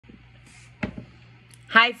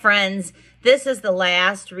Hi, friends. This is the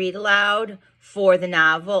last read aloud for the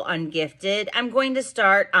novel Ungifted. I'm going to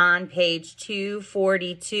start on page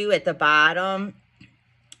 242 at the bottom.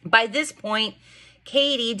 By this point,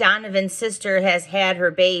 Katie, Donovan's sister, has had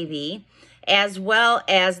her baby, as well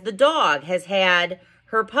as the dog has had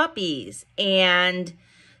her puppies, and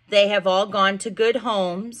they have all gone to good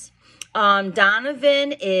homes.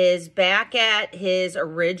 Donovan is back at his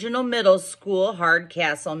original middle school,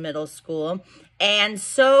 Hardcastle Middle School, and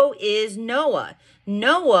so is Noah.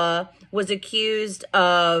 Noah was accused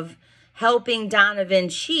of helping Donovan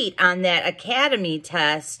cheat on that academy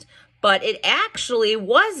test, but it actually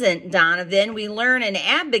wasn't Donovan. We learn in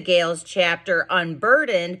Abigail's chapter,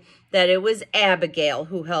 Unburdened, that it was Abigail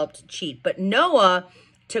who helped cheat, but Noah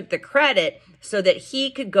took the credit so that he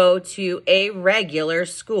could go to a regular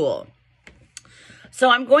school. So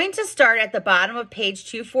I'm going to start at the bottom of page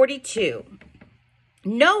 242.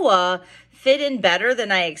 Noah fit in better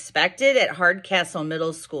than I expected at Hardcastle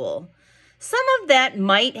Middle School. Some of that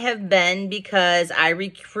might have been because I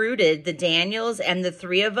recruited the Daniels, and the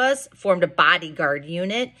three of us formed a bodyguard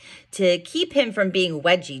unit to keep him from being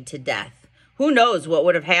wedgied to death. Who knows what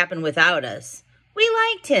would have happened without us? We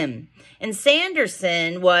liked him, and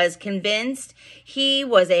Sanderson was convinced he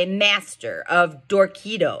was a master of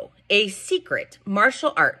Dorkido, a secret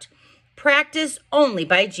martial art practiced only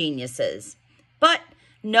by geniuses. But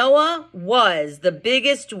Noah was the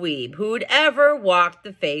biggest dweeb who'd ever walked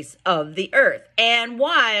the face of the earth. And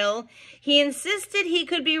while he insisted he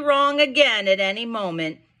could be wrong again at any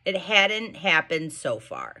moment, it hadn't happened so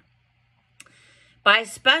far. By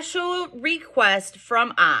special request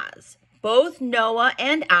from Oz, both Noah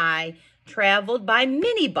and I traveled by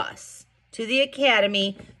minibus to the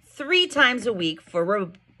academy 3 times a week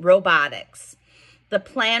for robotics. The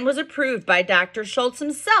plan was approved by Dr. Schultz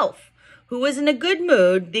himself, who was in a good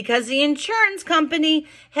mood because the insurance company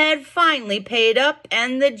had finally paid up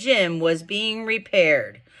and the gym was being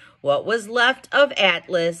repaired. What was left of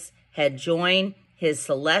Atlas had joined his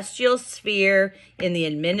celestial sphere in the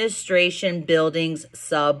administration building's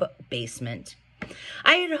sub-basement.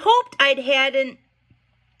 I had hoped I hadn't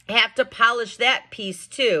have to polish that piece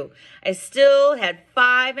too. I still had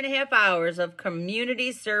 5.5 hours of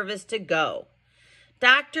community service to go.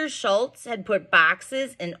 Dr. Schultz had put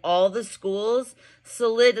boxes in all the schools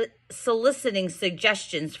soliciting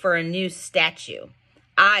suggestions for a new statue.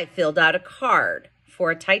 I filled out a card for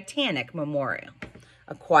a Titanic memorial,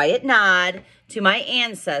 a quiet nod to my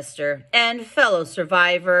ancestor and fellow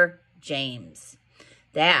survivor, James.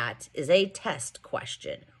 That is a test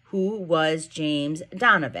question. Who was James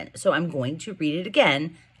Donovan? So I'm going to read it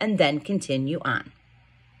again and then continue on.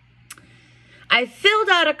 I filled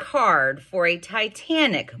out a card for a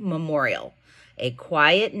Titanic memorial, a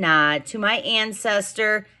quiet nod to my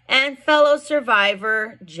ancestor and fellow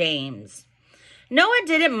survivor, James. Noah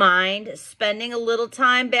didn't mind spending a little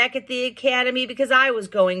time back at the academy because I was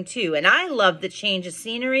going too, and I loved the change of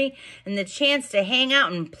scenery and the chance to hang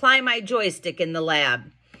out and ply my joystick in the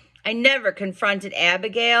lab. I never confronted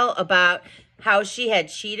Abigail about how she had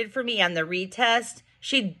cheated for me on the retest.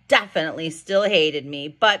 She definitely still hated me,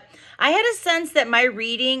 but I had a sense that my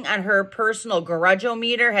reading on her personal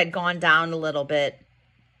grudge-o-meter had gone down a little bit.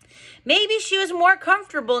 Maybe she was more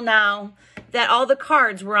comfortable now that all the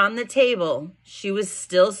cards were on the table. She was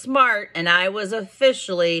still smart, and I was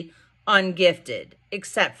officially ungifted,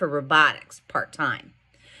 except for robotics part-time.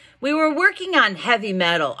 We were working on Heavy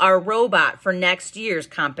Metal, our robot for next year's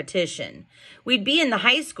competition. We'd be in the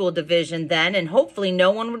high school division then, and hopefully no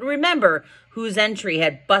one would remember whose entry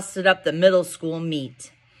had busted up the middle school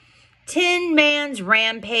meet. Tin Man's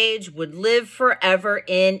rampage would live forever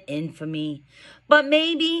in infamy, but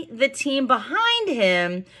maybe the team behind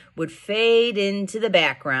him would fade into the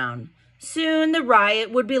background. Soon the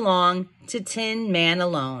riot would belong to Tin Man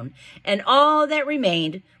alone, and all that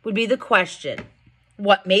remained would be the question,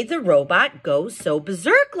 what made the robot go so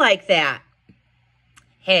berserk like that?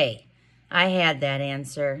 Hey, I had that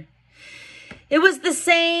answer. It was the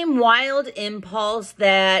same wild impulse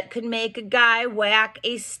that could make a guy whack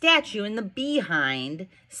a statue in the behind,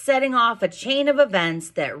 setting off a chain of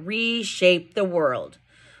events that reshaped the world,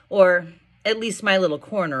 or at least my little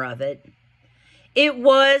corner of it. It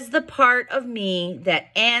was the part of me that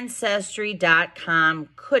Ancestry.com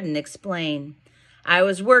couldn't explain. I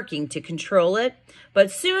was working to control it, but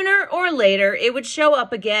sooner or later it would show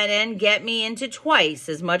up again and get me into twice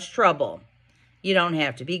as much trouble. You don't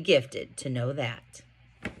have to be gifted to know that.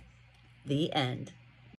 The end.